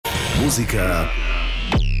המוזיקה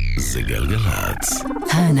זה גלגלצ.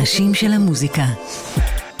 האנשים של המוזיקה.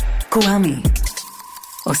 קוואמי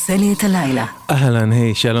עושה לי את הלילה. אהלן,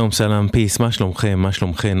 היי, שלום, סלם, פיס, מה שלומכם, מה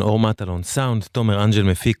שלומכן? אור מטלון, סאונד, תומר אנג'ל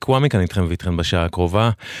מפיק, קוואמי כאן איתכם ואיתכם בשעה הקרובה.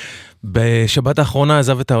 בשבת האחרונה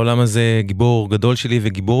עזב את העולם הזה גיבור גדול שלי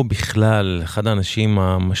וגיבור בכלל, אחד האנשים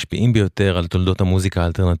המשפיעים ביותר על תולדות המוזיקה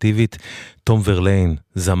האלטרנטיבית, תום ורליין,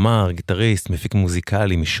 זמר, גיטריסט, מפיק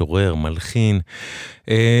מוזיקלי, משורר, מלחין,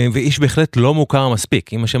 ואיש בהחלט לא מוכר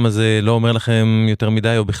מספיק. אם השם הזה לא אומר לכם יותר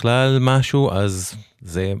מדי או בכלל משהו, אז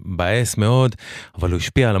זה בעס מאוד, אבל הוא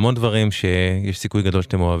השפיע על המון דברים שיש סיכוי גדול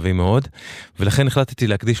שאתם אוהבים מאוד, ולכן החלטתי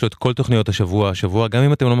להקדיש לו את כל תוכניות השבוע, גם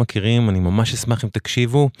אם אתם לא מכירים, אני ממש אשמח אם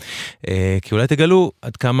תקשיבו, כי אולי תגלו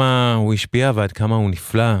עד כמה הוא השפיע ועד כמה הוא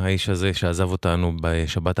נפלא, האיש הזה שעזב אותנו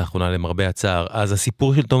בשבת האחרונה למרבה הצער. אז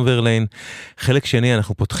הסיפור של תום ורליין, חלק שני,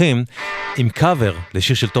 אנחנו פותחים עם קאבר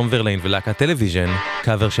לשיר של תום ורליין ולהקת טלוויז'ן,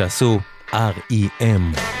 קאבר שעשו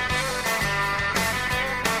R.E.M.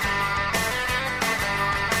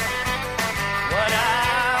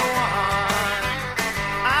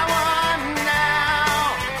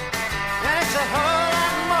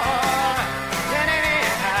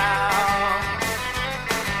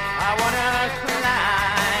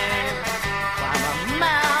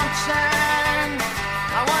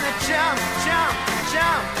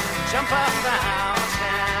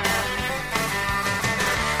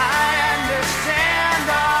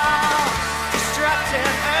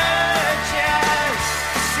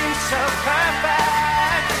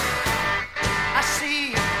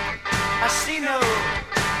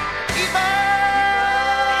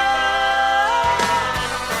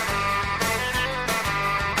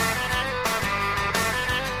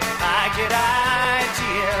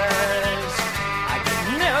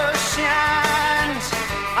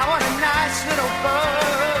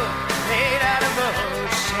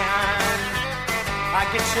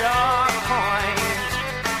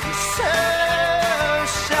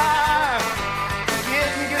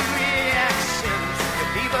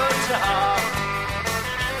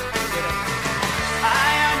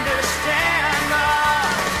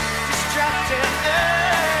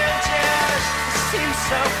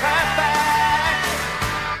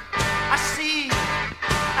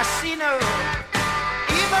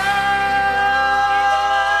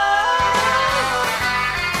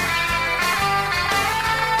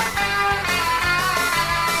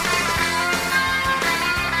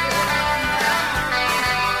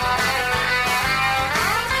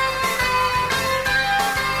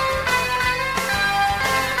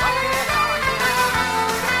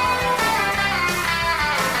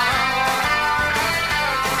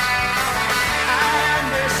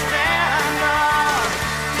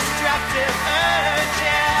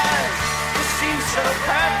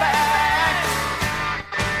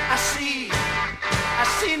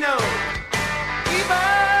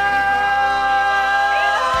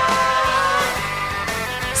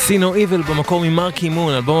 סינו איבל במקור ממרקי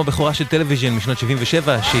מון, אלבום הבכורה של טלוויז'ן משנות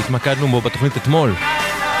 77 שהתמקדנו בו בתוכנית אתמול.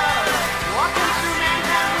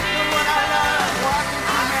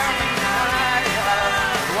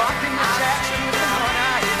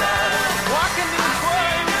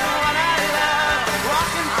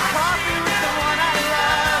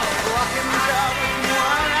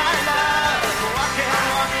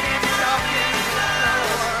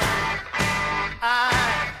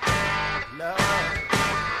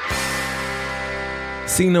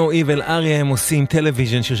 סינו איבל R.E.M. עושים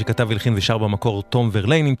טלוויז'ן, שיר שכתב ולחין ושר במקור תום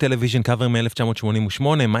ורליין עם טלוויז'ן, קאבר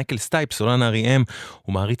מ-1988. מייקל סטייפ, סולן R.E.M.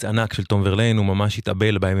 הוא מעריץ ענק של תום ורליין, הוא ממש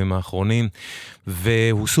התאבל בימים האחרונים,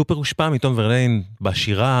 והוא סופר הושפע מתום ורליין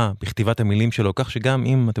בשירה, בכתיבת המילים שלו, כך שגם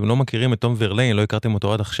אם אתם לא מכירים את תום ורליין, לא הכרתם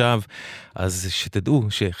אותו עד עכשיו, אז שתדעו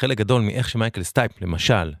שחלק גדול מאיך שמייקל סטייפ,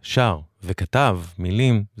 למשל, שר וכתב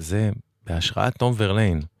מילים, זה בהשראת תום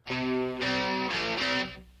ורליין,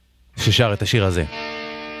 ששר את השיר הזה.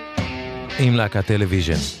 עם להקת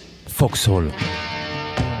טלוויז'ן, Foxhole.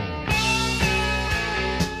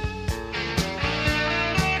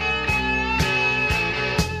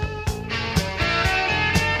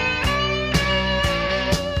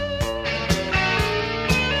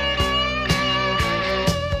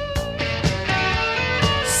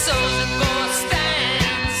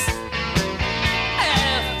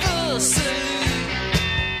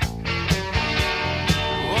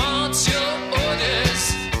 What's your orders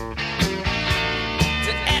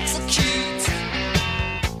to execute?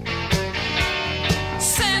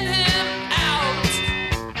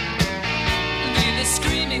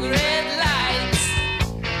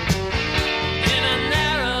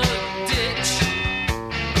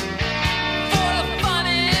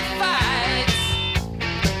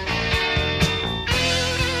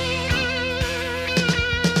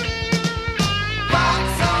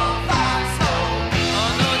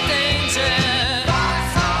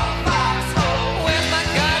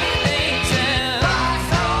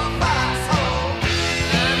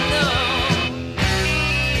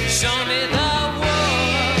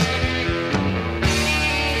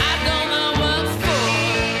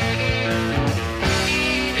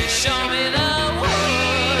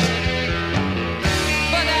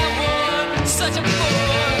 such a fool.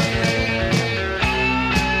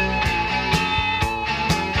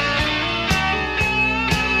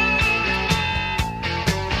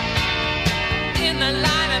 In the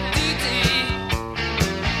line of duty,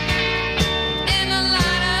 in the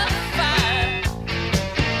line of fire,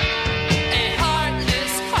 a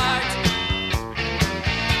heartless heart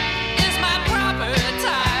is my proper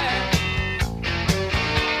attire.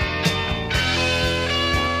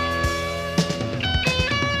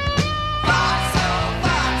 Foxhole,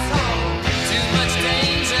 foxhole, too much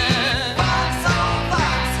danger. Foxhole,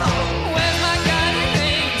 foxhole, where's my guiding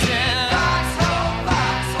angel? Foxhole,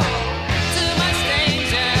 foxhole, too much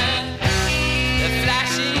danger. The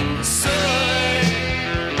flashing sword,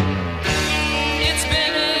 it's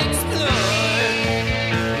been explored.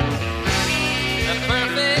 A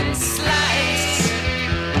perfect slice,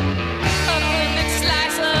 a perfect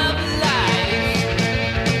slice of life.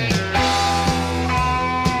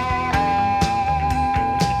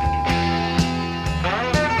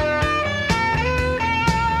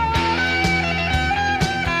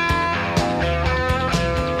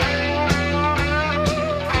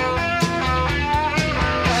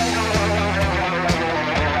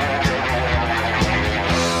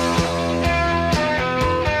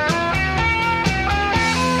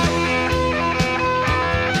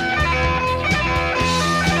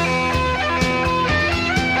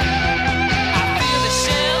 I feel the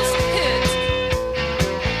shells hit,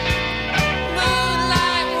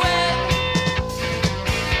 moonlight wet.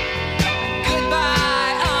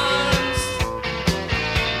 Goodbye arms,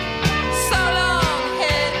 so long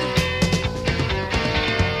head.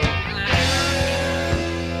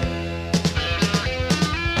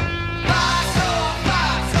 Foxhole,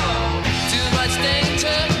 foxhole, too much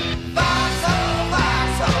danger. Foxhole,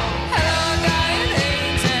 foxhole, hello guiding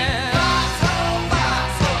angel. Foxhole,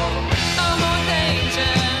 foxhole, no more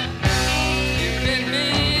danger. You pin me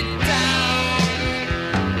down.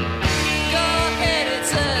 Go ahead,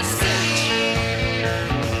 it's a cinch.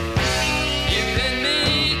 You pin me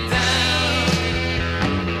down.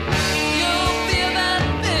 You'll feel that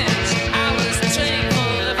pinch. I was trained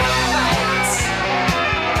full of fights.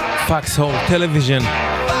 Foxhole, טלוויז'ן,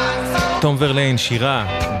 תום ורליין, שירה,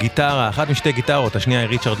 גיטרה, אחת משתי גיטרות, השנייה היא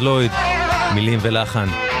ריצ'רד לויד, מילים ולחן.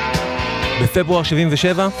 בפברואר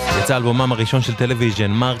 77 יצא אלבומם הראשון של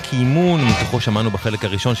טלוויז'ן, מרקי מון, מתוכו שמענו בחלק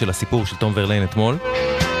הראשון של הסיפור של תום ורליין אתמול.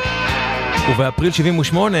 ובאפריל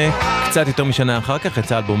 78, קצת יותר משנה אחר כך,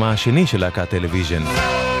 יצא אלבומה השני של להקת טלוויז'ן.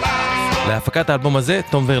 להפקת האלבום הזה,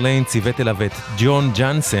 תום ורליין ציוות אליו את ג'ון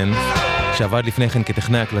ג'אנסן, שעבד לפני כן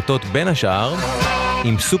כטכנאי הקלטות בין השאר,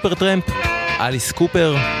 עם סופר טרמפ, אליס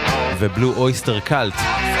קופר ובלו אויסטר קלט.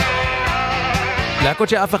 להקות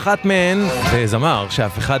שאף אחת מהן, וזמר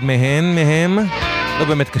שאף אחד מהם לא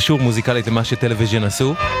באמת קשור מוזיקלית למה שטלוויז'ן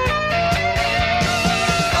עשו.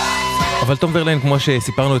 אבל תום ורליין, כמו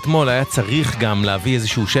שסיפרנו אתמול, היה צריך גם להביא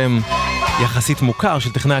איזשהו שם יחסית מוכר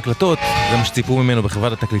של טכנאי הקלטות, זה מה שציפו ממנו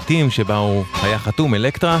בחברת התקליטים שבה הוא היה חתום,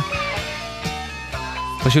 אלקטרה,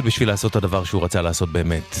 פשוט בשביל לעשות את הדבר שהוא רצה לעשות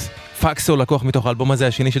באמת. פאקסול, לקוח מתוך האלבום הזה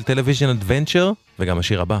השני של טלוויז'ן אדוונצ'ר, וגם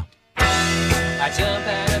השיר הבא. I jump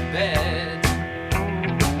out of bed,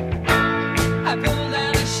 I pull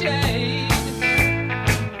down the shade.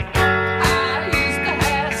 I used to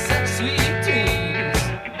have such sweet dreams,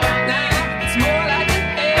 now it's more like an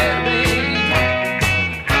air raid.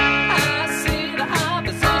 I see the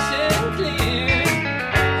opposition clear,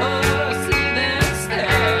 oh, see them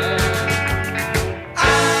stare.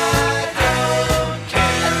 I don't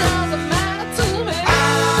care, it doesn't matter to me.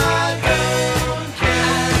 I don't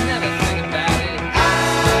care, I never think about it.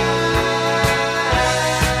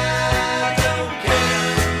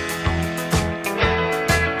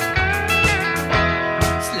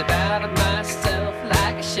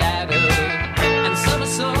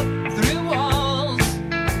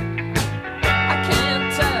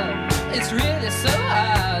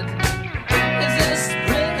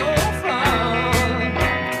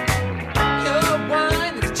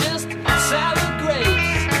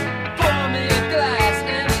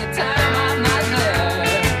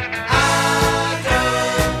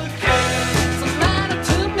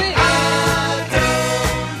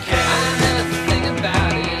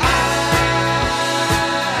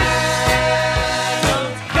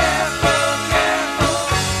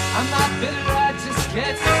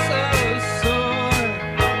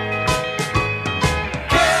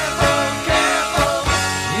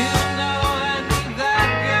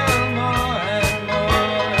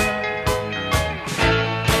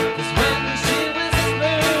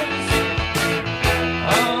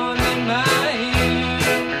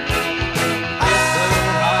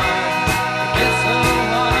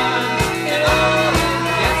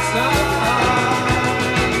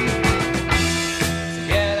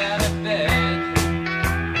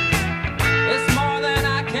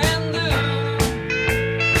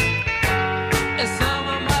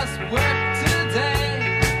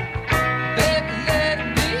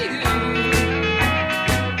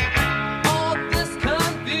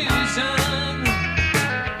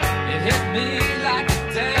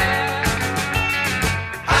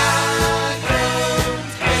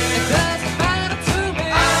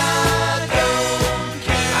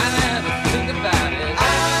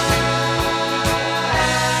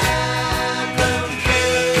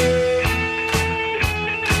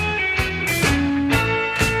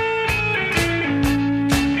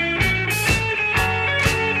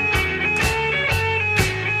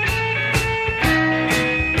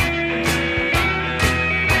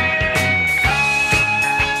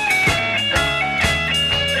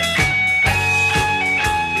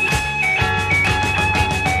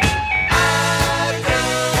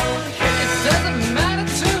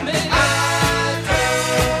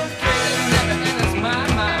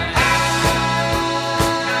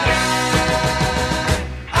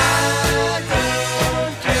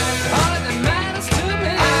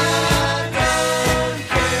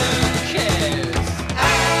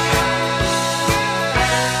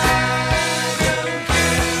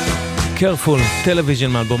 Careful,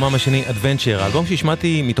 טלוויז'ן מאלבומם השני, Adventure, האלבום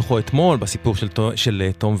שהשמעתי מתוכו אתמול בסיפור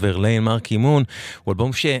של תום ורליין, מרק אימון, הוא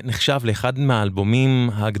אלבום שנחשב לאחד מהאלבומים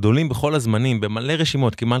הגדולים בכל הזמנים, במלא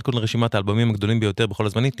רשימות, כמעט כל רשימת האלבומים הגדולים ביותר בכל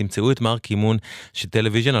הזמנים, תמצאו את מרק אימון של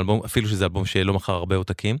טלוויז'ן, אפילו שזה אלבום שלא מכר הרבה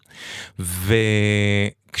עותקים,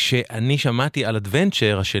 כשאני שמעתי על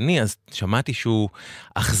Adventure השני, אז שמעתי שהוא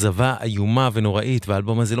אכזבה איומה ונוראית,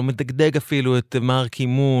 והאלבום הזה לא מדגדג אפילו את מרק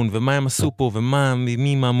אימון, ומה הם עשו פה,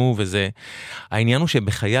 מי מאמו וזה. העניין הוא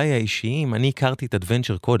שבחיי האישיים, אני הכרתי את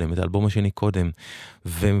Adventure קודם, את האלבום השני קודם,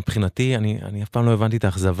 ומבחינתי, אני אף פעם לא הבנתי את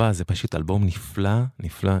האכזבה, זה פשוט אלבום נפלא,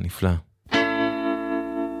 נפלא, נפלא.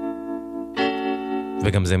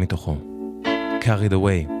 וגם זה מתוכו. Carried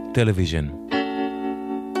Away, טלוויז'ן.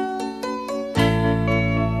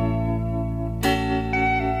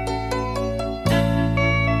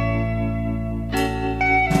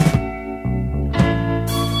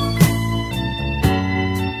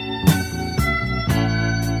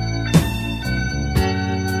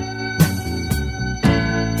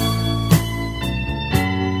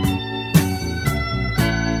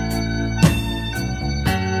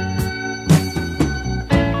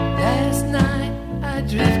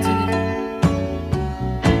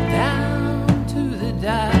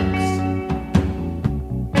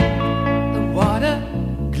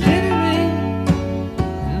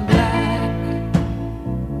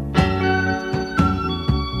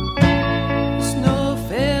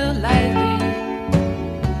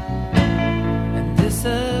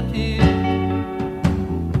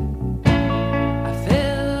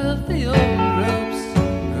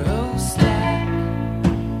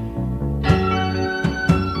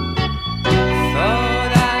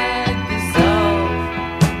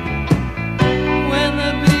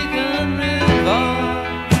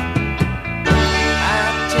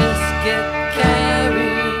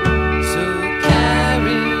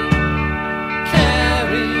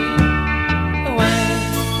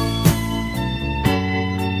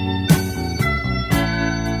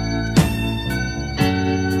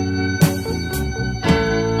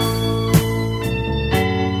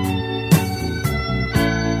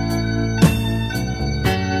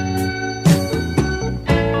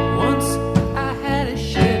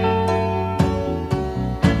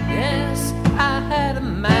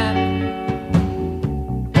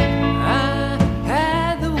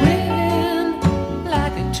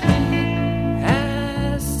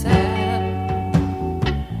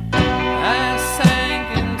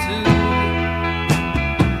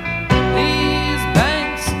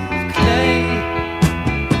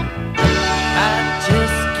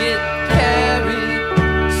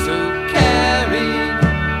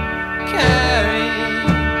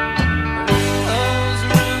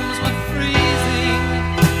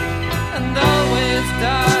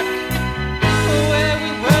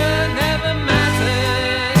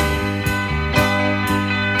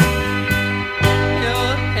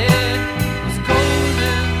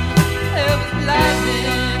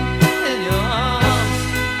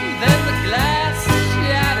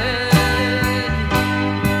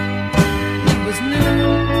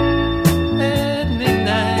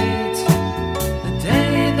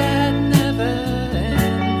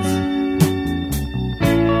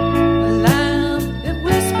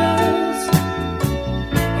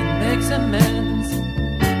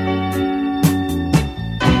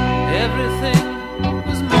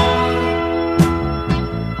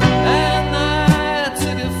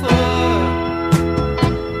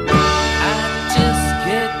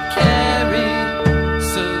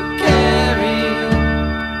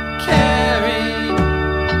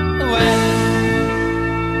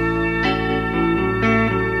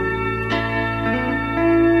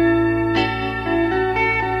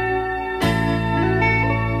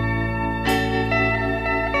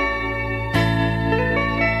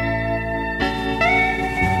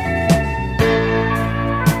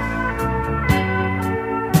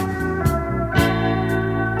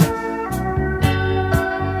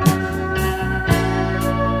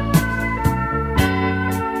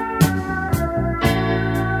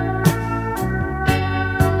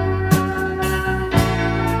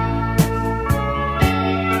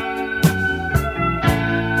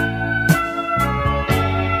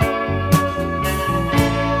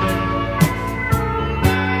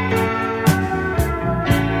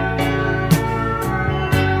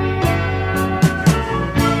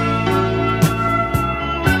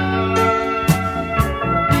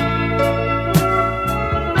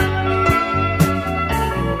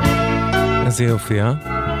 זה יופיע,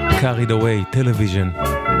 Carried Away, טלוויז'ן.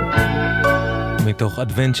 מתוך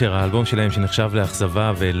Adventure, האלבום שלהם שנחשב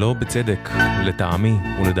לאכזבה ולא בצדק, לטעמי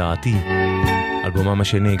ולדעתי. אלבומם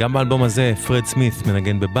השני. גם באלבום הזה פרד סמית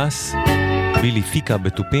מנגן בבאס, בילי פיקה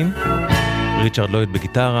בתופים, ריצ'רד לויד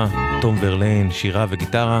בגיטרה, תום ורליין שירה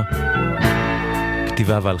וגיטרה,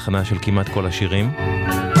 כתיבה והלחנה של כמעט כל השירים.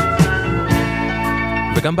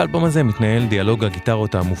 וגם באלבום הזה מתנהל דיאלוג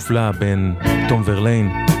הגיטרות המופלא בין תום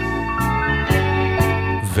ורליין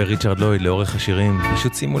וריצ'רד לויד לאורך השירים.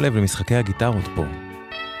 פשוט שימו לב למשחקי הגיטרות פה.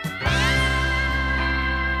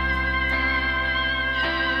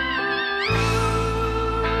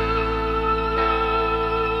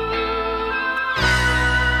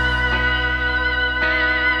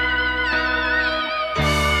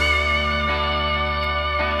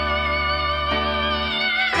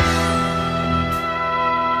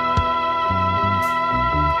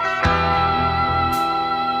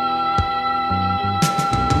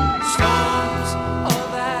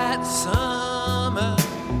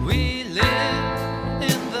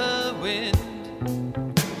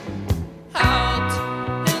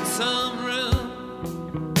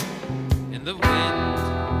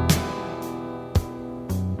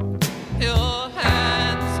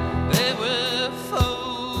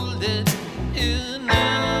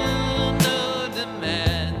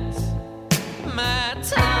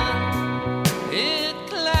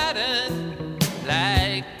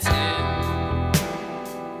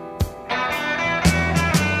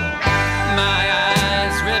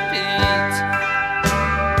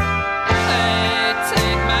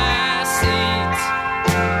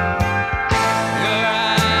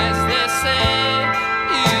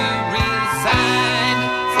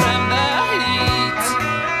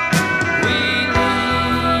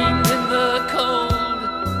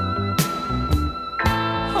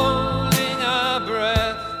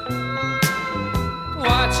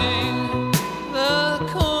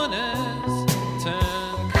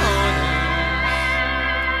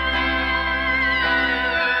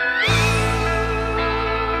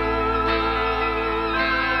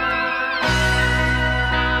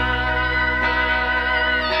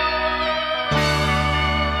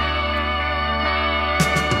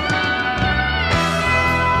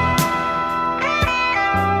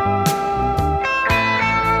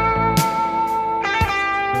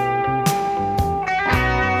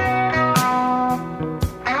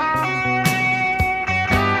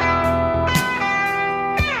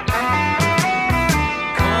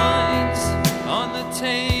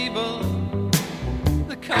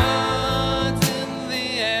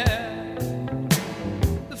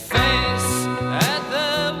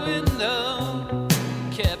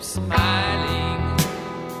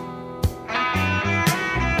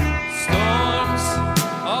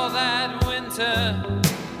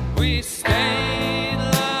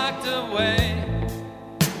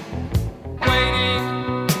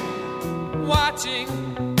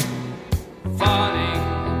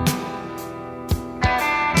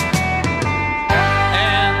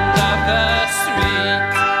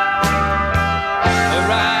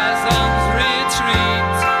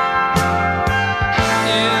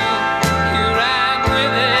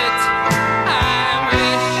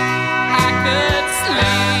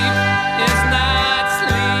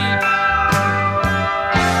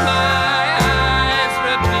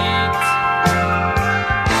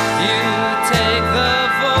 Take the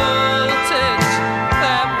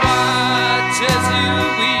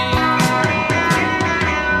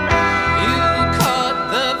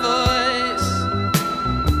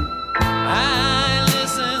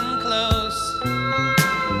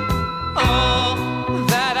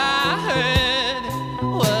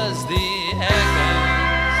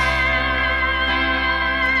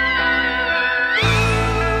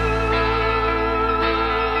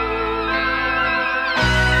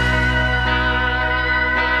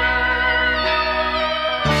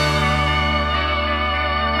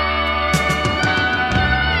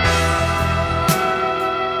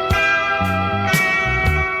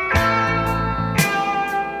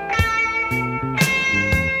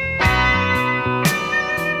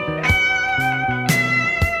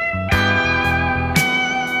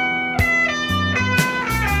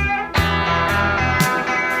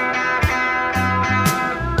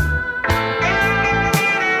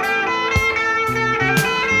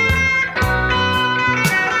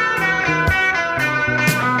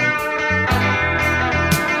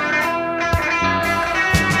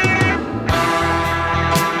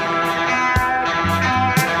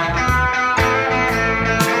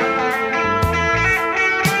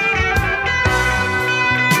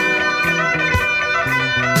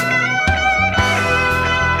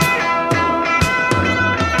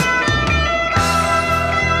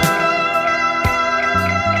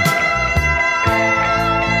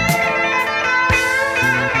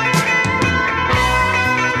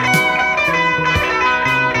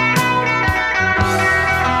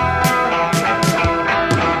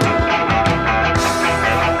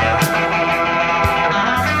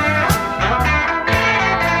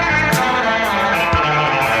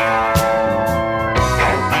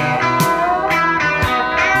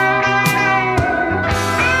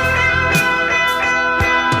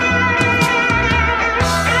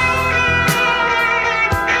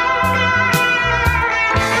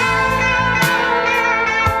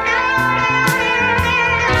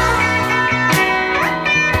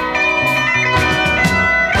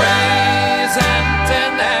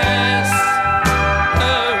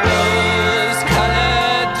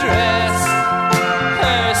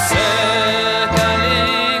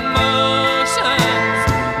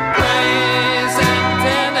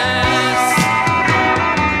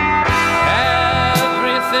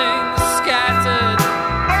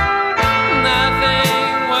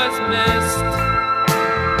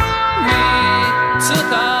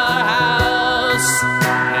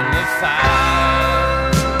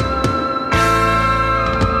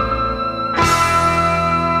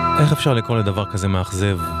איך אפשר לקרוא לדבר כזה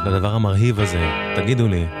מאכזב, לדבר המרהיב הזה? תגידו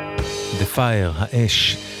לי. The Fire,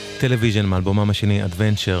 האש, טלוויז'ן מאלבומם השני,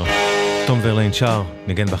 Adventure. תום ורליין שר,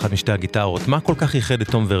 ניגן באחת משתי הגיטרות. מה כל כך ייחד את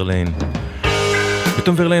תום ורליין?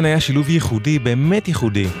 בתום ורליין היה שילוב ייחודי, באמת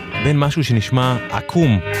ייחודי, בין משהו שנשמע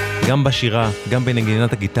עקום, גם בשירה, גם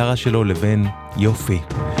בנגינת הגיטרה שלו, לבין יופי.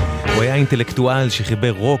 הוא היה אינטלקטואל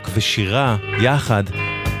שחיבר רוק ושירה יחד,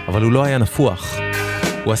 אבל הוא לא היה נפוח.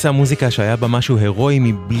 הוא עשה מוזיקה שהיה בה משהו הרואי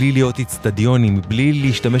מבלי להיות אצטדיוני, מבלי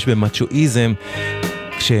להשתמש במצ'ואיזם,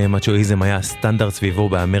 כשמצ'ואיזם היה סטנדרט סביבו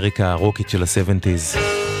באמריקה הרוקית של ה-70s.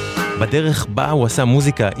 בדרך בה הוא עשה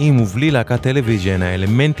מוזיקה עם ובלי להקת טלוויז'ן,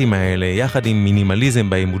 האלמנטים האלה, יחד עם מינימליזם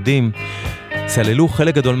בעימודים, סללו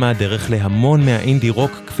חלק גדול מהדרך להמון מהאינדי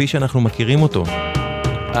רוק כפי שאנחנו מכירים אותו.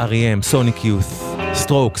 R.E.M, סוניק יות',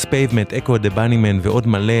 סטרוקס, פייבמנט, אקו דה בנימן ועוד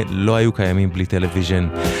מלא לא היו קיימים בלי טלוויז'ן.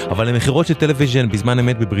 אבל המחירות של טלוויז'ן בזמן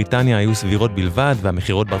אמת בבריטניה היו סבירות בלבד,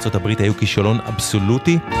 והמחירות בארצות הברית היו כישלון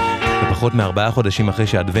אבסולוטי, ופחות מ4 חודשים אחרי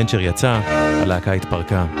שהאדוונצ'ר יצא, הלהקה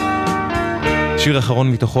התפרקה. שיר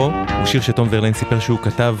אחרון מתוכו הוא שיר שתום ורליין סיפר שהוא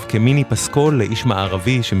כתב כמיני פסקול לאיש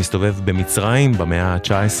מערבי שמסתובב במצרים במאה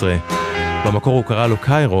ה-19. במקור הוא קרא לו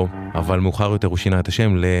קיירו, אבל מאוחר יותר הוא שינה את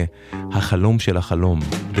השם להחלום של החלום,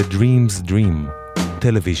 The Dream's Dream,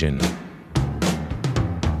 Television.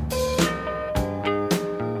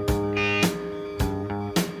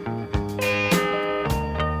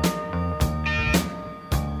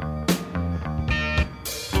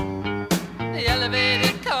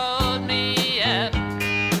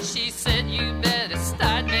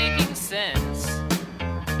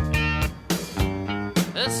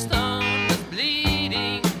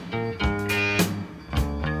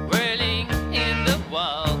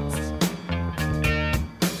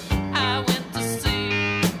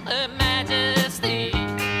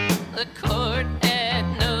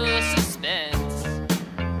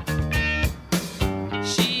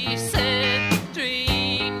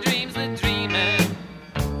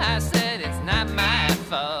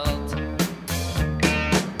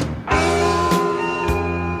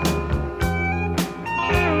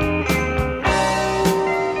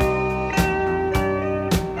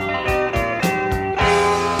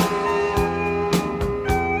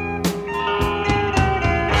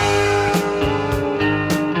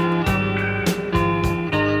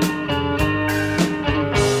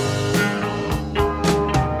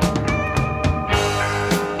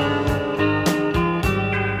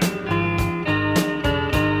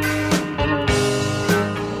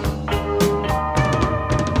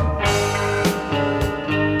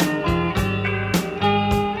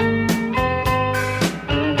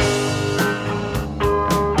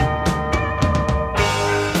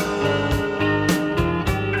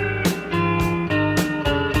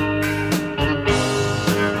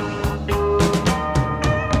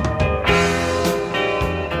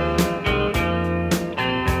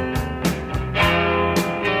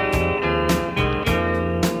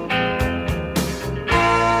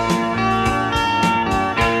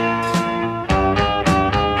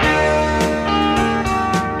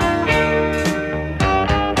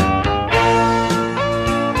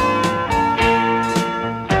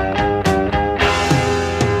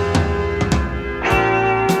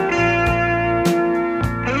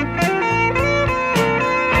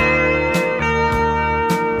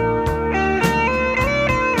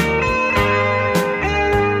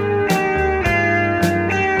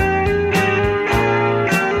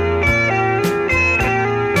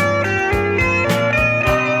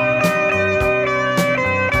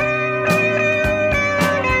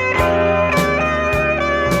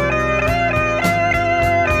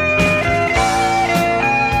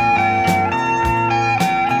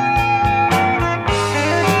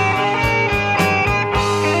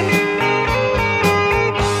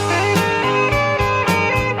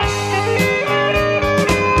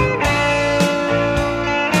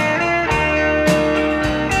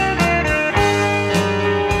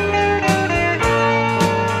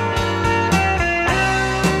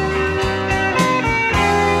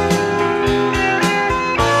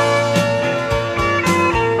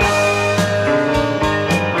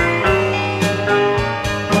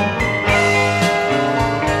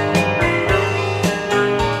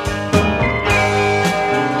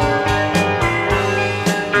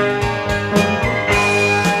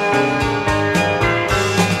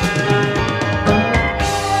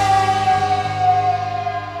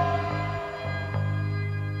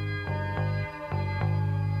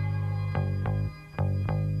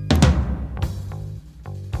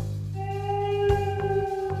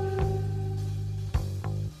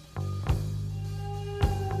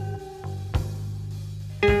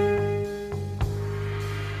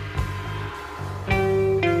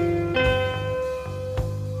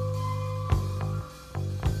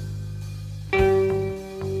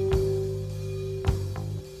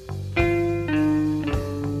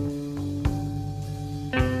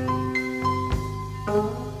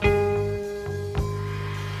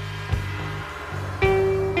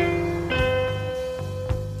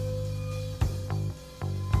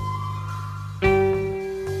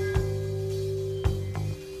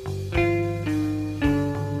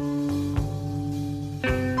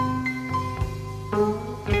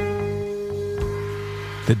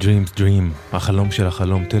 The Dream's Dream, החלום של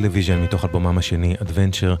החלום, טלוויז'ן מתוך אלבומם השני,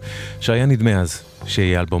 Adventure, שהיה נדמה אז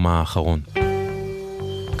שיהיה אלבומה האחרון.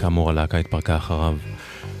 כאמור, הלהקה התפרקה אחריו.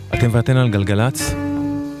 אתם ואתן על גלגלץ.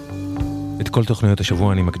 את כל תוכניות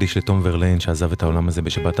השבוע אני מקדיש לתום ורליין שעזב את העולם הזה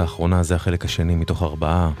בשבת האחרונה. זה החלק השני מתוך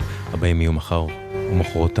 4, הבאים יהיו מחר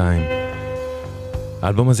ומחרתיים.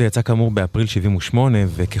 האלבום הזה יצא כאמור באפריל 78,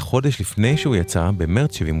 וכחודש לפני שהוא יצא,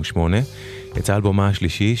 במרץ 78, יצא האלבומה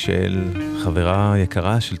השלישי של חברה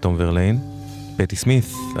יקרה של תום ורליין, פטי סמית,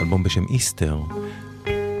 אלבום בשם איסטר.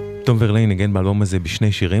 תום ורליין ניגן באלבום הזה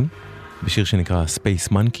בשני שירים, בשיר שנקרא Space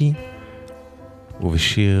Monkey,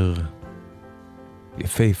 ובשיר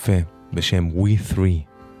יפה יפה בשם We Three.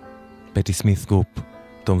 פטי סמית גרופ,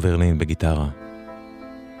 תום ורליין בגיטרה.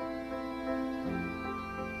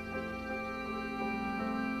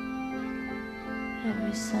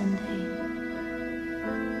 Every Sunday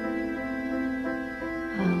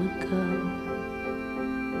I would go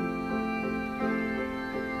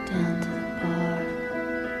down to the bar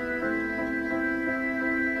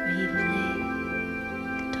where he played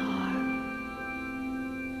guitar.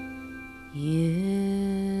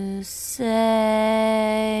 You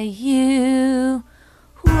say you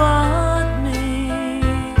want me,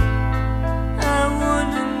 I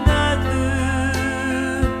want another.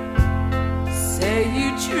 Say you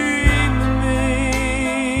dream of me,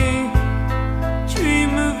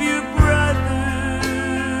 dream of your brother.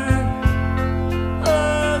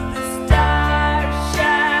 Oh, the stars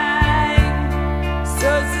shine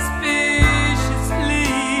so suspiciously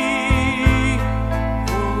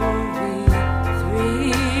for we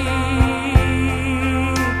three.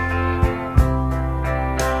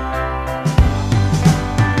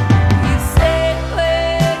 You said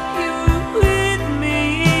when you were with me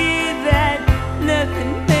that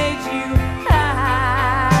nothing made you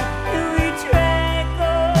high, and we drank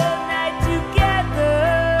all night together,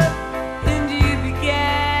 and you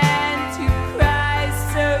began to cry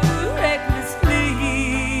so recklessly.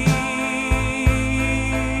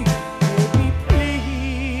 Baby,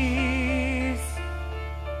 please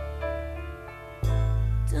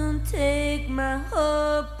don't take my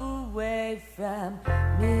hope away from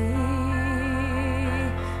me.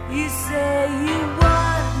 You say you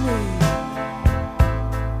want me,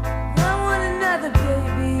 I want another,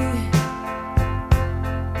 baby.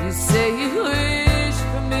 You say you wish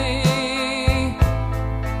for me,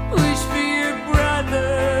 wish for your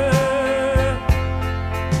brother.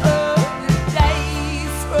 Oh, the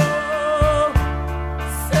dice roll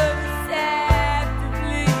so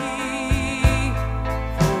deceptively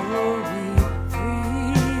for we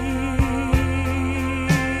three.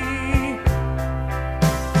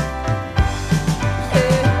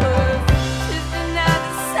 It was just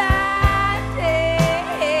another Sunday,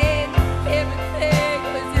 everything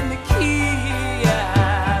was in the key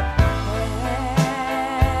of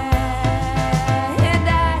and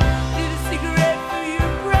I lit a cigarette for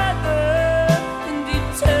your brother, and he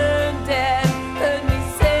turned and heard me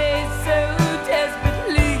say so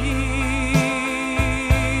desperately,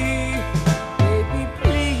 baby,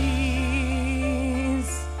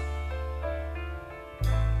 please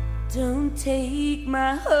don't take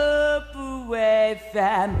my hope away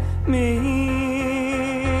from me.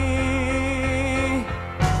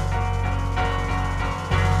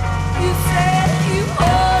 You said you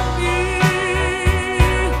want me,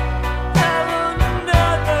 I want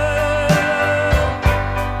another.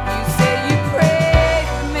 You say you pray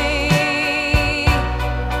for me,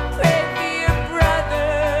 pray for your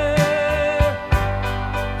brother.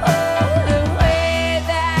 Oh, the way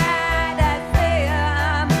that I say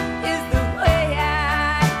is the way I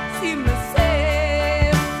see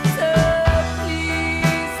myself. So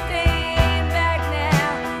please stand back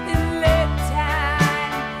now and let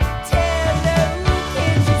time tell. No,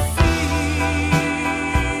 can't you see?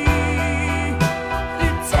 The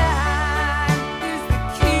time is the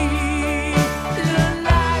key to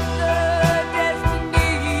unlock the destiny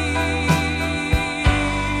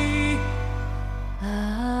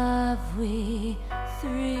of we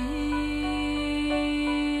three.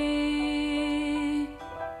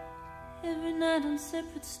 Every night on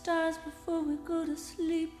separate stars before we go to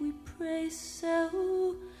sleep, we pray so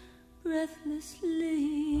breathlessly.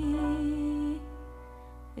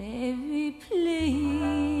 Baby,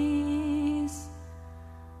 please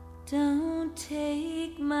don't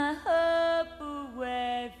take my hope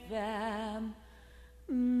away from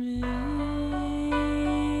me.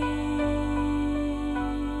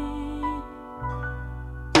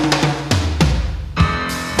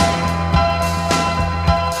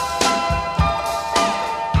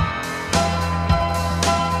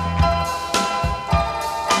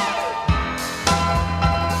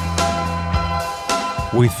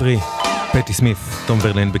 We Three, פטי סמית, תום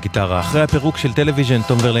ורליין בגיטרה. אחרי הפירוק של טלוויז'ן,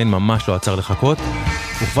 תום ורליין ממש לא עצר לחכות,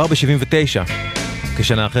 וכבר ב-79,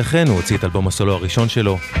 כשנה אחרי כן הוא הוציא את אלבום הסולו הראשון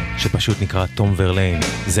שלו, שפשוט נקרא תום ורליין,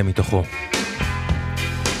 זה מתוכו.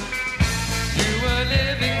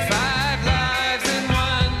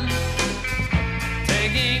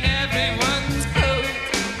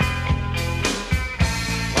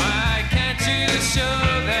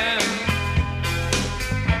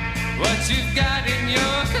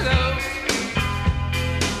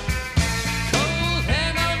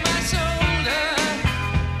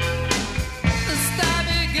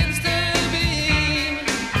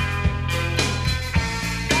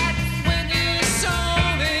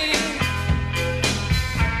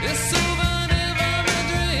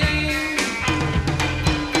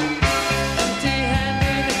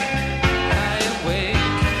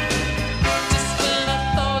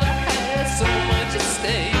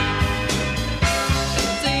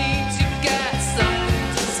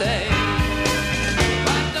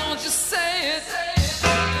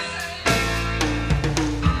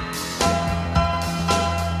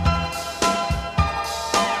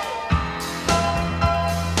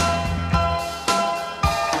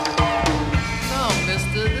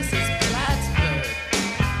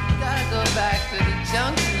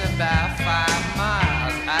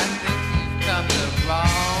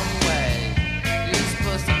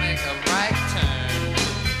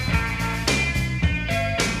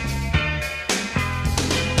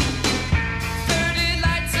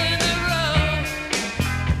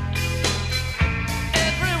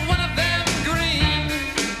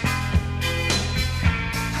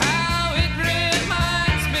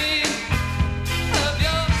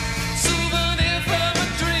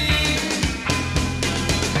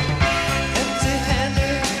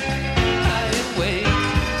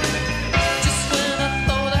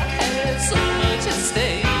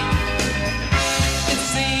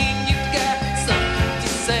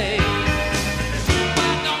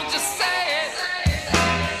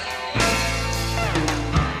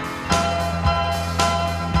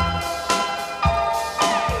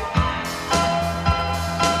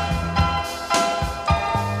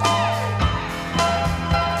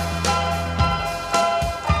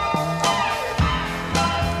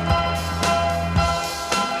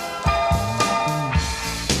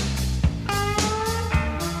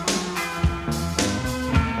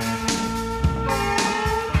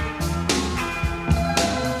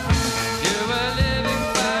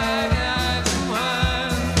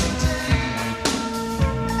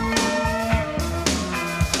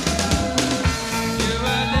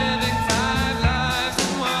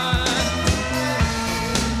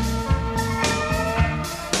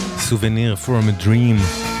 Souvenir from a Dream,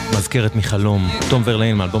 מזכרת מחלום. תום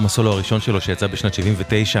ורליין מאלבום הסולו הראשון שלו שיצא בשנת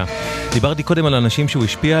 79. דיברתי קודם על אנשים שהוא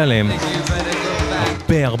השפיע עליהם.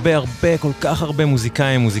 הרבה, כל כך הרבה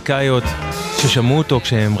מוזיקאים, מוזיקאיות ששמעו אותו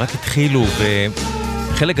כשהם רק התחילו,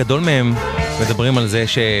 וחלק גדול מהם מדברים על זה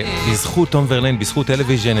שבזכות תום ורליין, בזכות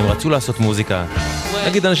טלוויז'ן, הם רצו לעשות מוזיקה.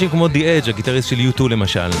 נגיד אנשים כמו The Edge, הגיטריסט של U2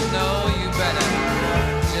 למשל.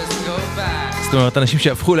 זאת אומרת, אנשים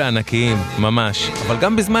שהפכו לענקיים, ממש. אבל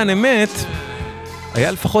גם בזמן אמת,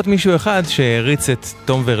 היה לפחות מישהו אחד שהריץ את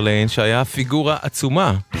תום ורליין, שהיה פיגורה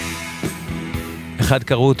עצומה. אחד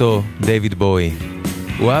קראו אותו דיוויד בואי.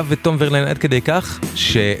 הוא אהב את תום ורליין עד כדי כך,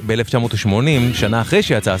 שב-1980, שנה אחרי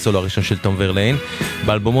שיצא הסולו הראשון של תום ורליין,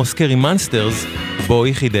 באלבומו סקרי מונסטרס,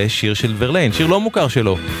 בואי חידש שיר של ורליין, שיר לא מוכר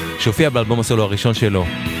שלו, שהופיע באלבום הסולו הראשון שלו,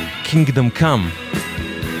 Kingdom Come.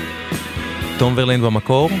 תום ורליין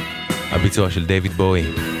במקור, הביצוע של דיוויד בואי.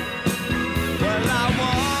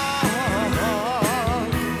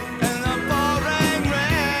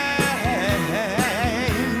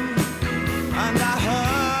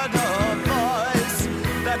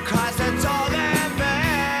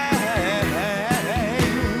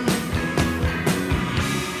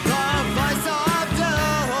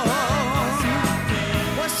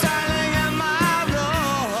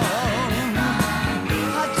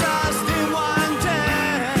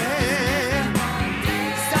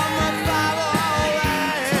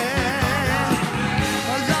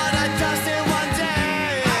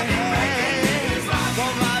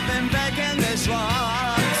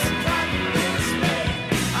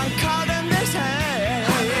 I'm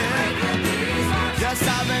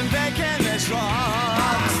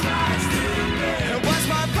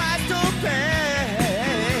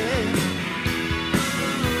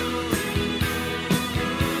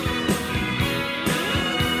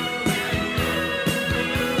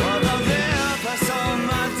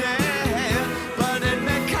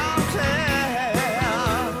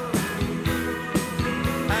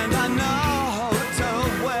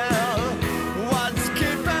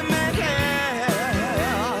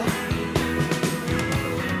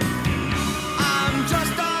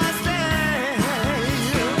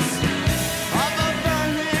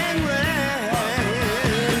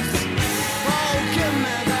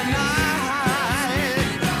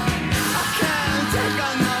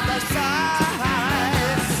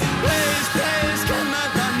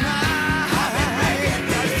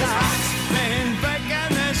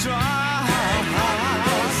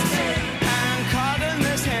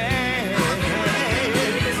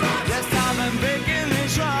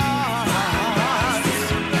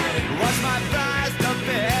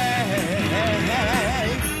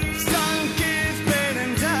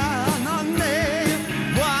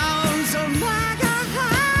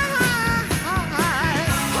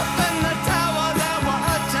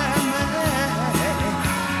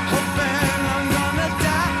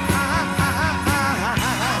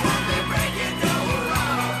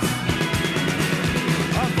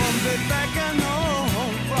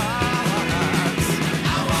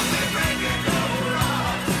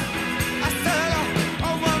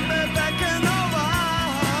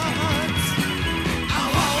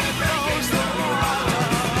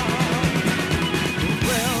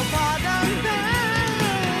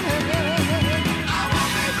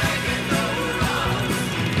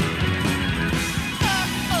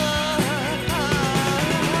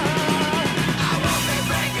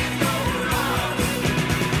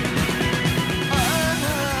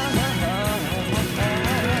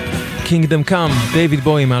Kingdom Come, דיוויד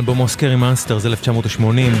בוי מאלבומו סקרי מאנסטרס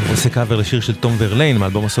 1980, עושה קאבר לשיר של תום ורליין,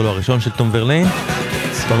 מאלבום הסולו הראשון של תום ורליין.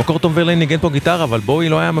 במקור תום ורליין ניגן פה גיטרה, אבל בוי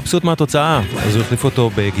לא היה מבסוט מהתוצאה, אז הוא החליף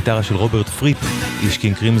אותו בגיטרה של רוברט פריט, איש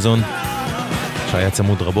קינג קרימזון, שהיה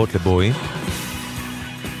צמוד רבות לבוי.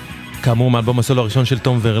 כאמור, מאלבום הסולו הראשון של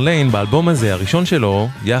תום ורליין, באלבום הזה, הראשון שלו,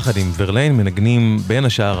 יחד עם ורליין, מנגנים בין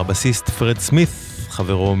השאר הבסיסט פרד סמית,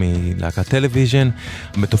 חברו מלהקת טלוויז'ן,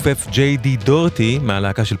 המתופף ג'יי די דורטי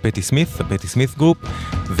מהלהקה של פטי סמית, הפטי סמית גרופ,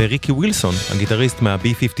 וריקי ווילסון, הגיטריסט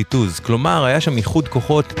מה-B-52s. כלומר, היה שם איחוד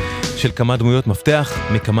כוחות של כמה דמויות מפתח,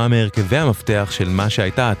 מכמה מהרכבי המפתח של מה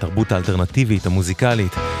שהייתה התרבות האלטרנטיבית,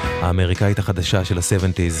 המוזיקלית, האמריקאית החדשה של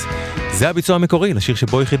ה-70s. זה הביצוע המקורי לשיר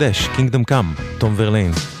שבו חידש, Kingdom Come, תום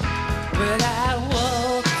ורליין.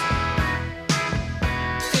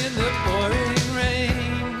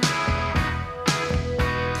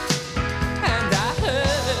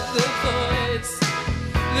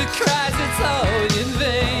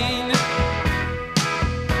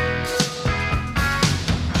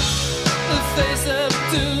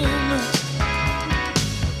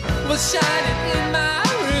 Shining in my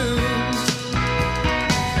room.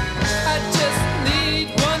 I just need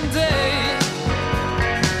one day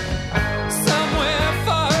somewhere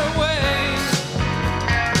far away.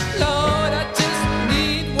 Lord, I just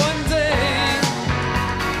need one day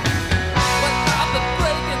without the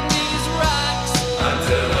breaking these rocks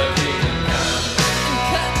until the kingdom comes, and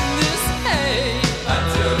cutting this hay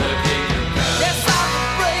until the kingdom comes. Yes, I'll be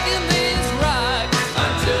breaking these rocks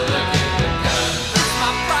until the kingdom comes. It's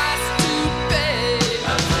my price to pay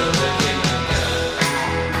until the kingdom comes.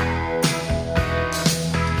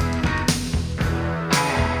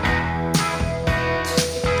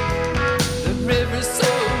 The river's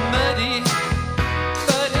so muddy,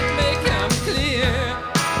 but it may come clear,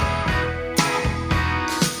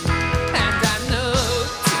 and I know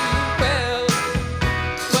too well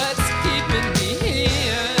what's keeping me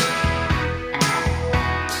here.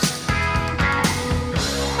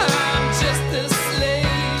 I'm just a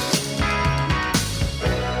slave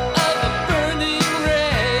of a burning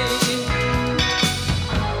ray.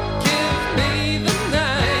 Give me the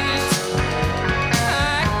night,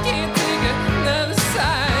 I can't take another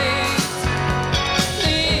sight.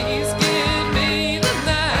 Please give me the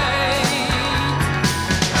night.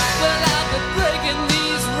 Well, I'll be breaking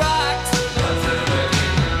these rocks until the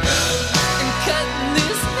kingdom comes, and cutting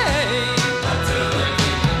this hay until the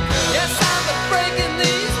kingdom comes. Yes, I'll be breaking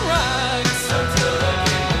these rocks until the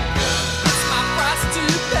kingdom comes. It's my price to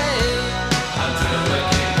pay until the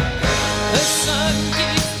kingdom comes. The sun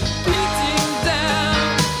keeps beating down,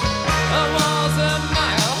 the walls a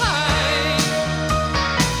mile high.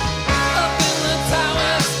 Up in the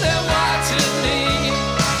towers, they're watching me,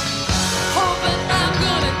 hoping I'm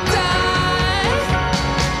gonna die.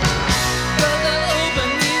 But they'll open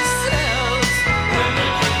these cells when the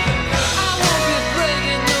kingdom comes. I won't be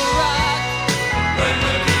breaking the rock when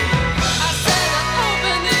the kingdom comes. I said I'll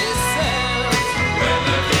open these cells when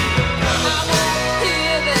the kingdom comes. I won't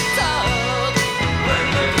hear their talk when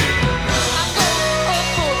the kingdom comes. I'm gonna hope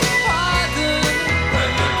for pardon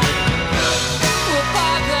when the kingdom comes. Will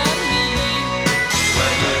pardon me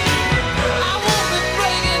when the kingdom comes. I won't be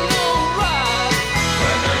breaking no rock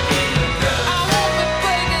when the kingdom comes. I won't be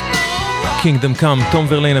breaking no rock. Kingdom Come, תום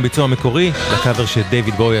ורליין, הביצוע המקורי, לקאבר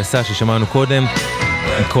שדייוויד בוי עשה, ששמענו קודם.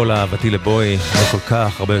 עם כל אהבתי לבוי, אני כל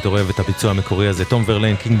כך הרבה יותר אוהב את הביצוע המקורי הזה. תום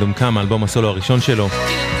ורליין, Kingdom Come, האלבום הסולו הראשון שלו.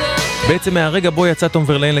 בעצם מהרגע בו יצא תום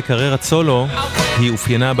ורליין לקריירת סולו, היא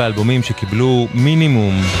אופיינה באלבומים שקיבלו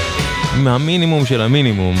מינימום, מהמינימום של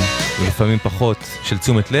המינימום, ולפעמים פחות של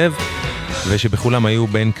תשומת לב, ושבכולם היו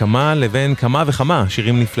בין כמה לבין כמה וכמה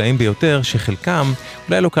שירים נפלאים ביותר, שחלקם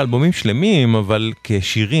אולי לא כאלבומים שלמים, אבל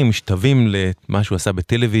כשירים שתווים למה שהוא עשה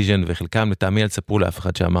בטלוויז'ן, וחלקם לטעמי אל תספרו לאף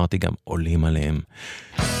אחד שאמרתי גם עולים עליהם.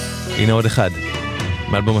 הנה עוד אחד,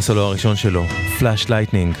 מאלבום הסולו הראשון שלו, פלאש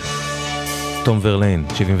לייטנינג, תום ורליין,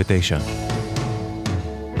 79.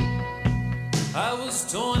 I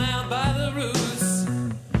was torn out by the roots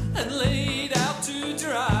and laid out to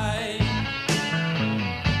dry.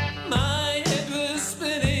 My head was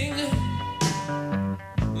spinning,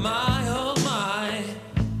 my oh my.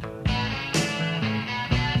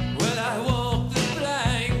 When I walked the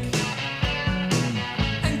plank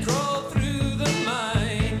and crawled through the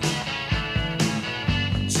mine,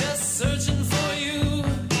 just searching for you.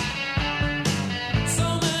 So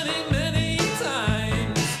many, many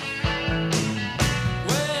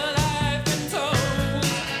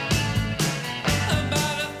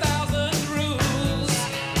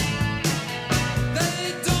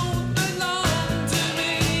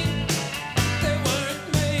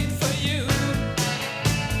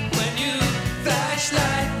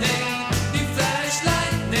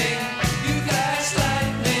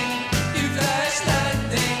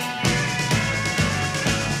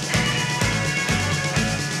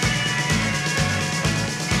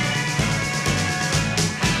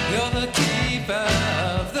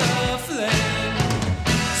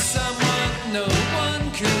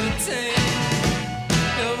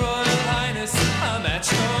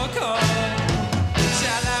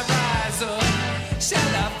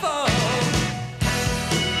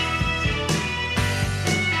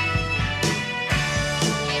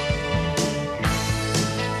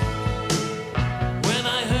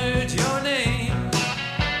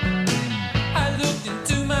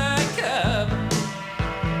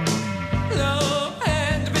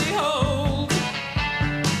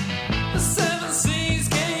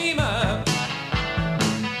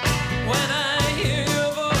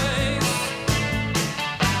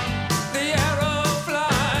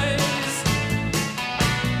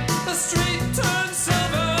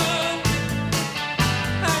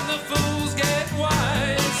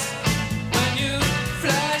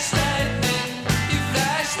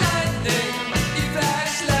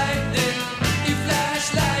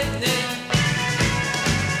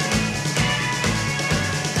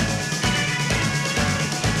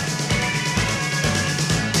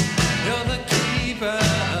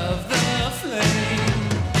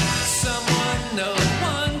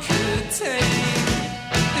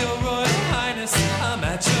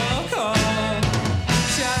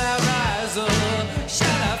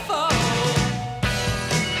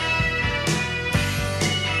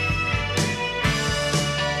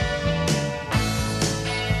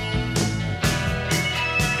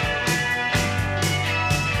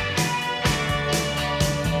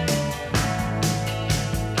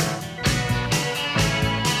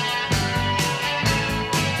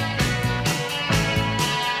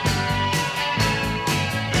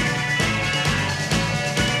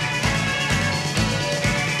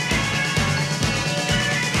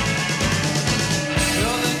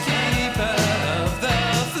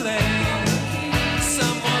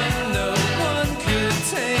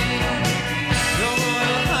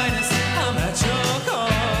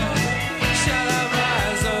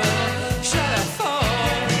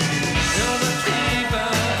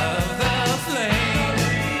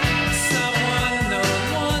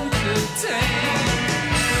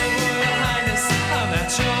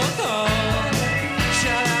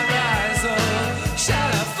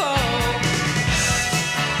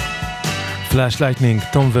פלאש לייטנינג,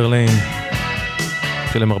 תום ורליין,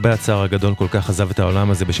 שלמרבה הצער הגדול כל כך עזב את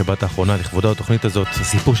העולם הזה בשבת האחרונה. לכבודה התוכנית הזאת,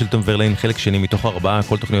 הסיפור של תום ורליין, חלק שני מתוך 4,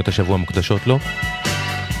 כל תוכניות השבוע מוקדשות לו.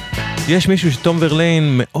 יש מישהו שתום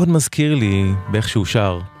ורליין מאוד מזכיר לי באיך שהוא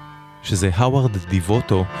שר, שזה האוורד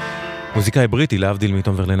דיבוטו, מוזיקאי בריטי, להבדיל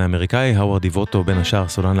מתום ורליין האמריקאי. האוורד דיבוטו בין השאר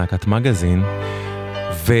סולן להקת מגזין,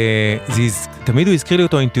 ותמיד הוא הזכיר לי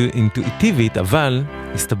אותו אינטואיטיבית, אבל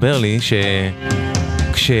הסתבר לי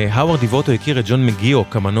כשהאוורד דיבוטו הכיר את ג'ון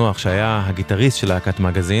מגיוק המנוח, שהיה הגיטריסט של להקת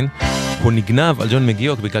מגזין, הוא נגנב על ג'ון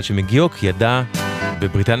מגיוק בגלל שמגיוק ידע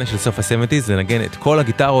בבריטניה של סוף ה-70s לנגן את כל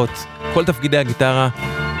הגיטרות, כל תפקידי הגיטרה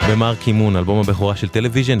במרקי מון, אלבום הבכורה של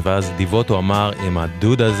טלוויז'ן, ואז דיבוטו אמר, עם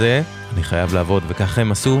הדוד הזה אני חייב לעבוד, וכך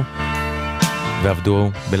הם עשו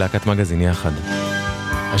ועבדו בלהקת מגזין יחד.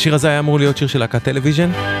 השיר הזה היה אמור להיות שיר של להקת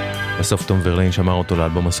טלוויז'ן, בסוף תום ורליין שמר אותו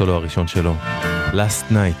לאלבום הסולו הראשון שלו,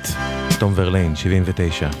 Last Night, תום ורליין,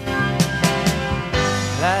 79.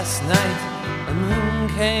 Last night a moon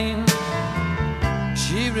came,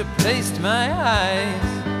 she replaced my eyes.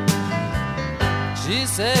 She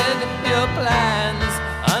said your plans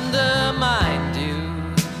undermined you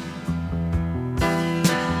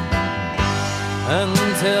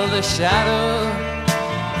until the shadow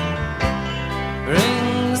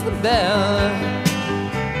rings the bell.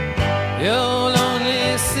 You'll only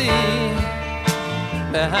see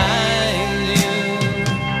behind you.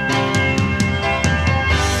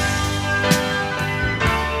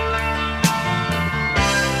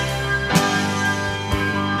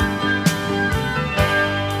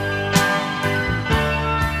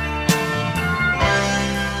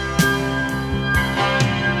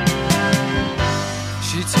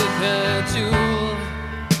 She took her jewel,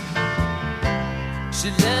 she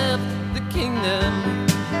left the kingdom.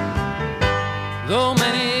 Though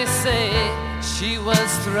many say she was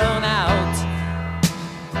thrown out,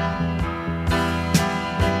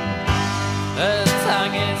 her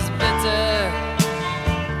tongue is bitter,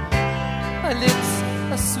 her lips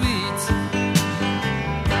are sweet.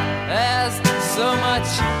 There's so much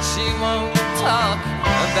she won't talk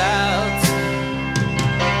about.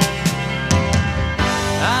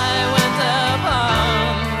 I went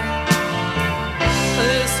upon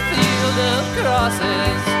this field of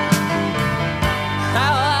crosses.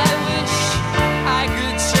 How I wish I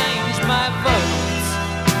could change my vote,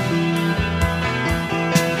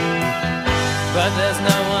 but there's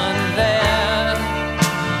no one there.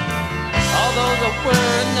 Although there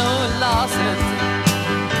were no losses,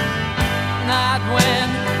 not when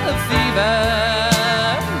the fever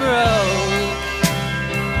broke.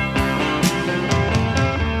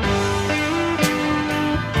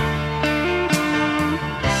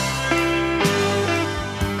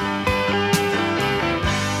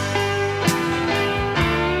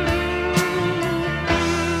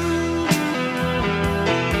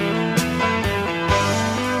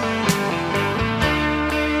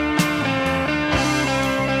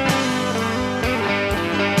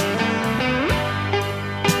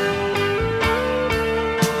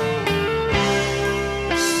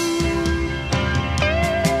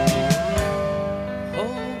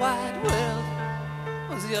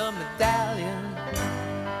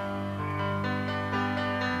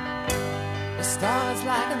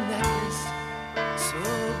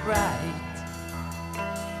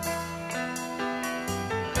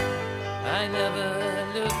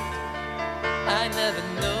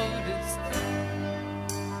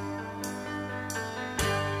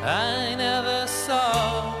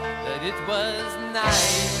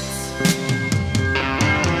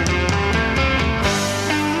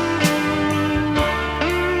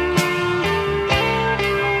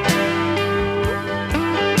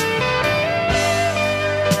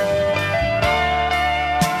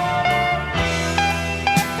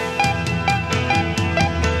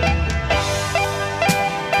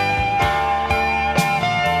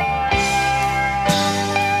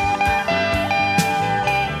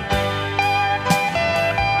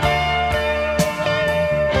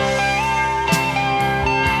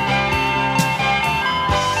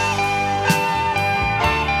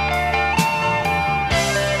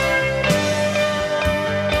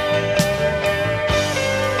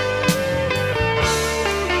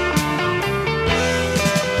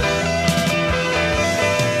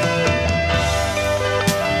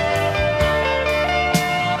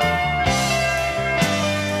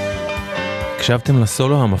 הקשבתם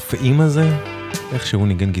לסולו המפעים הזה? איך שהוא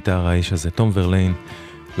ניגן גיטרה האיש הזה, תום ורליין,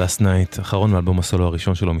 Last Night, אחרון מאלבום הסולו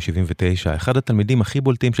הראשון שלו מ-79. אחד התלמידים הכי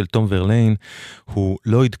בולטים של תום ורליין הוא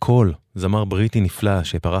לויד קול, זמר בריטי נפלא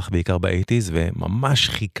שפרח בעיקר ב-80s וממש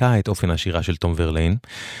חיכה את אופן השירה של תום ורליין.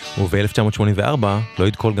 וב-1984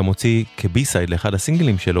 לויד קול גם הוציא כבי-סייד לאחד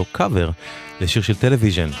הסינגלים שלו קאבר לשיר של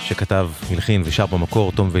טלוויז'ן שכתב, מלחין ושר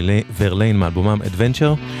במקור תום ורליין מאלבומם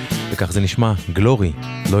Adventure, וכך זה נשמע Glory,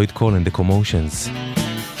 לויד קול and the Commotions.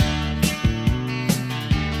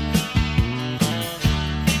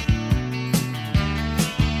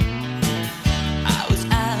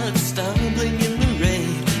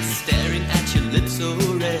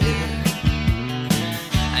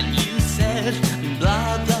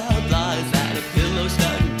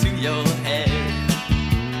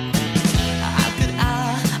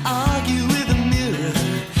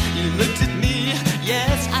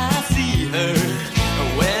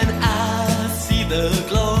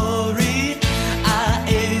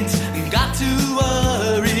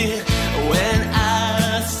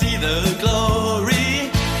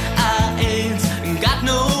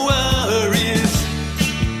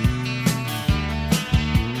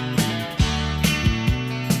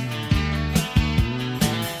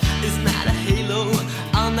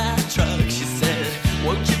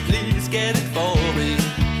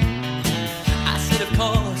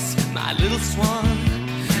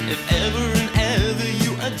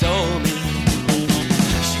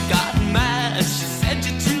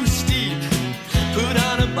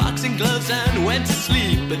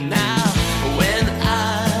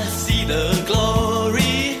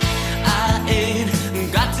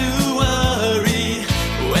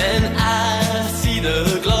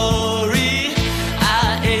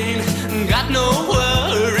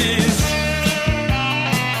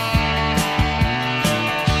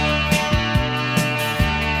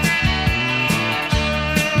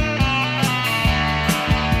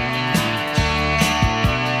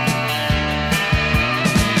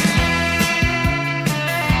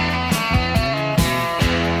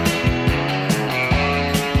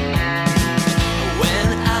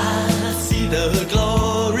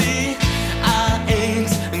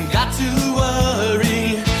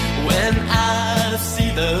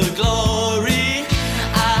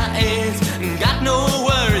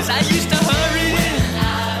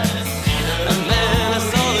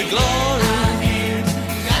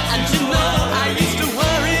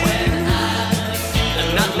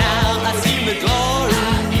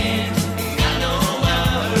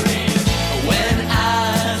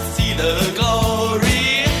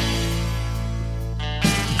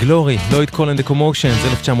 גלורי, לויד קול and the Commotions,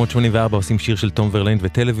 1984 עושים שיר של תום ורליין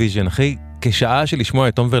וטלוויז'ן. אחרי כשעה של לשמוע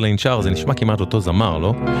את תום ורליין שר, זה נשמע כמעט אותו זמר,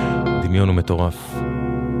 לא? דמיון הוא מטורף.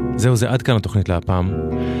 זהו, זה עד כאן התוכנית להפעם.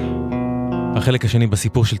 החלק השני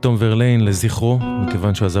בסיפור של תום ורליין לזכרו,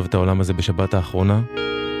 מכיוון שהוא עזב את העולם הזה בשבת האחרונה.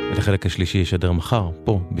 את החלק השלישי ישדר מחר,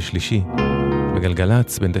 פה, בשלישי,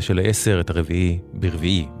 בגלגלץ, בין 9 ל-10, את הרביעי,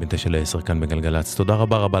 ברביעי, בין 9 ל-10 כאן בגלגלץ. תודה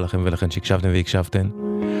רבה רבה לכם ולכן שהקשבתם והקשבתן.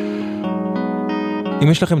 אם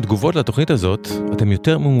יש לכם תגובות לתוכנית הזאת, אתם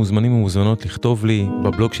יותר מוזמנים ומוזמנות לכתוב לי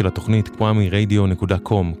בבלוג של התוכנית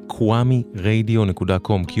קוואמי-רדיו.com,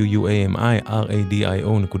 קוואמי-רדיו.com,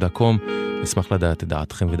 QUAMI-RADIO.com. אשמח לדעת את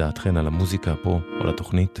דעתכם ודעתכן על המוזיקה פה או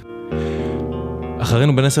לתוכנית.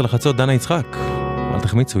 אחרינו בין 10 לחצות דנה יצחק. אל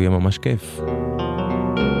תחמיצו, יהיה ממש כיף.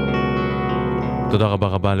 תודה רבה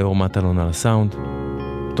רבה לאור מטלון על הסאונד,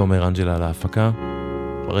 תומר אנג'לה על ההפקה.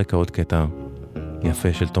 ברקע עוד קטע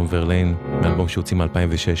יפה של תום ורליין, מאלבום שהוציא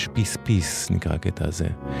מ-2006, פיס פיס נקרא הקטע הזה.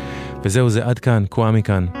 וזהו, זה עד כאן, קוואמי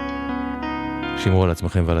כאן. שמרו על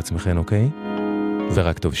עצמכם ועל עצמכם, אוקיי?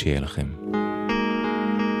 ורק טוב שיהיה לכם.